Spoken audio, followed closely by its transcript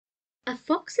A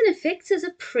Fox in a Fix is a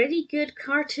pretty good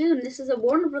cartoon. This is a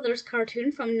Warner Brothers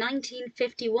cartoon from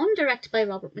 1951, directed by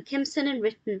Robert McKimson and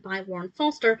written by Warren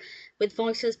Foster, with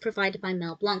voices provided by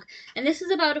Mel Blanc. And this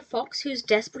is about a fox who's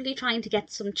desperately trying to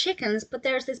get some chickens, but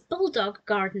there's this bulldog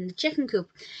guarding the chicken coop.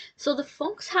 So the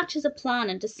fox hatches a plan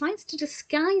and decides to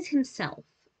disguise himself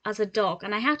as a dog.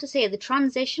 And I have to say, the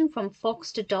transition from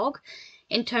fox to dog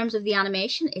in terms of the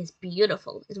animation is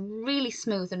beautiful. It's really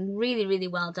smooth and really, really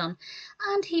well done.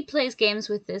 And he plays games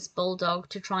with this bulldog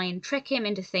to try and trick him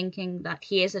into thinking that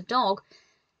he is a dog.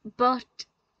 But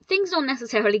things don't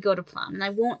necessarily go to plan, and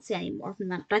I won't say any more than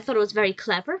that. But I thought it was very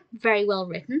clever, very well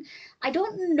written. I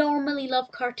don't normally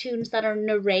love cartoons that are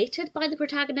narrated by the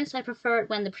protagonist. I prefer it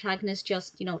when the protagonist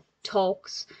just,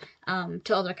 talks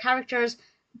to other characters.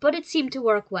 But it seemed to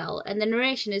work well, and the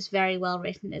narration is very well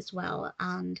written as well.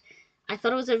 And I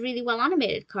thought it was a really well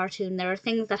animated cartoon. There are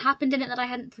things that happened in it that I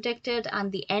hadn't predicted,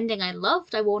 and the ending I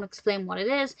loved. I won't explain what it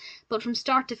is, but from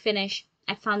start to finish,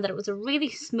 I found that it was a really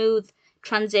smooth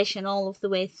transition all of the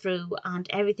way through, and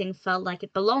everything felt like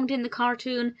it belonged in the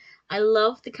cartoon. I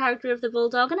loved the character of the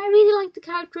bulldog, and I really liked the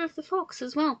character of the fox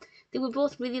as well. They were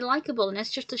both really likable, and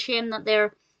it's just a shame that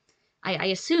they're, I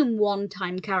assume,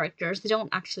 one-time characters. They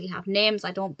don't actually have names.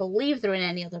 I don't believe they're in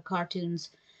any other cartoons,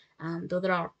 though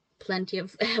there are plenty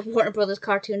of Warner Brothers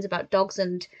cartoons about dogs,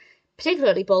 and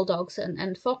particularly bulldogs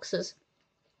and foxes.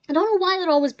 I don't know why they're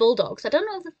always bulldogs. I don't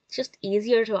know if it's just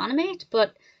easier to animate,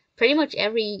 but pretty much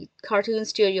every cartoon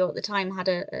studio at the time had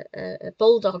a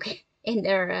bulldog in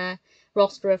their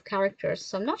roster of characters,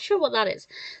 so I'm not sure what that is.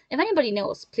 If anybody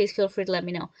knows, please feel free to let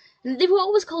me know. And they were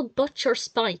always called Butch or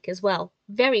Spike as well.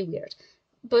 Very weird.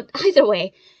 But either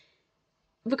way,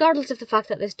 regardless of the fact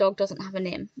that this dog doesn't have a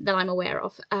name that I'm aware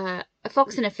of, A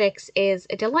Fox in a Fix is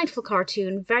a delightful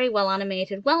cartoon, very well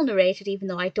animated, well narrated, even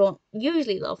though I don't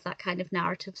usually love that kind of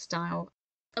narrative style,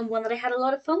 and one that I had a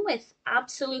lot of fun with.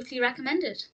 Absolutely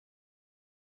recommended.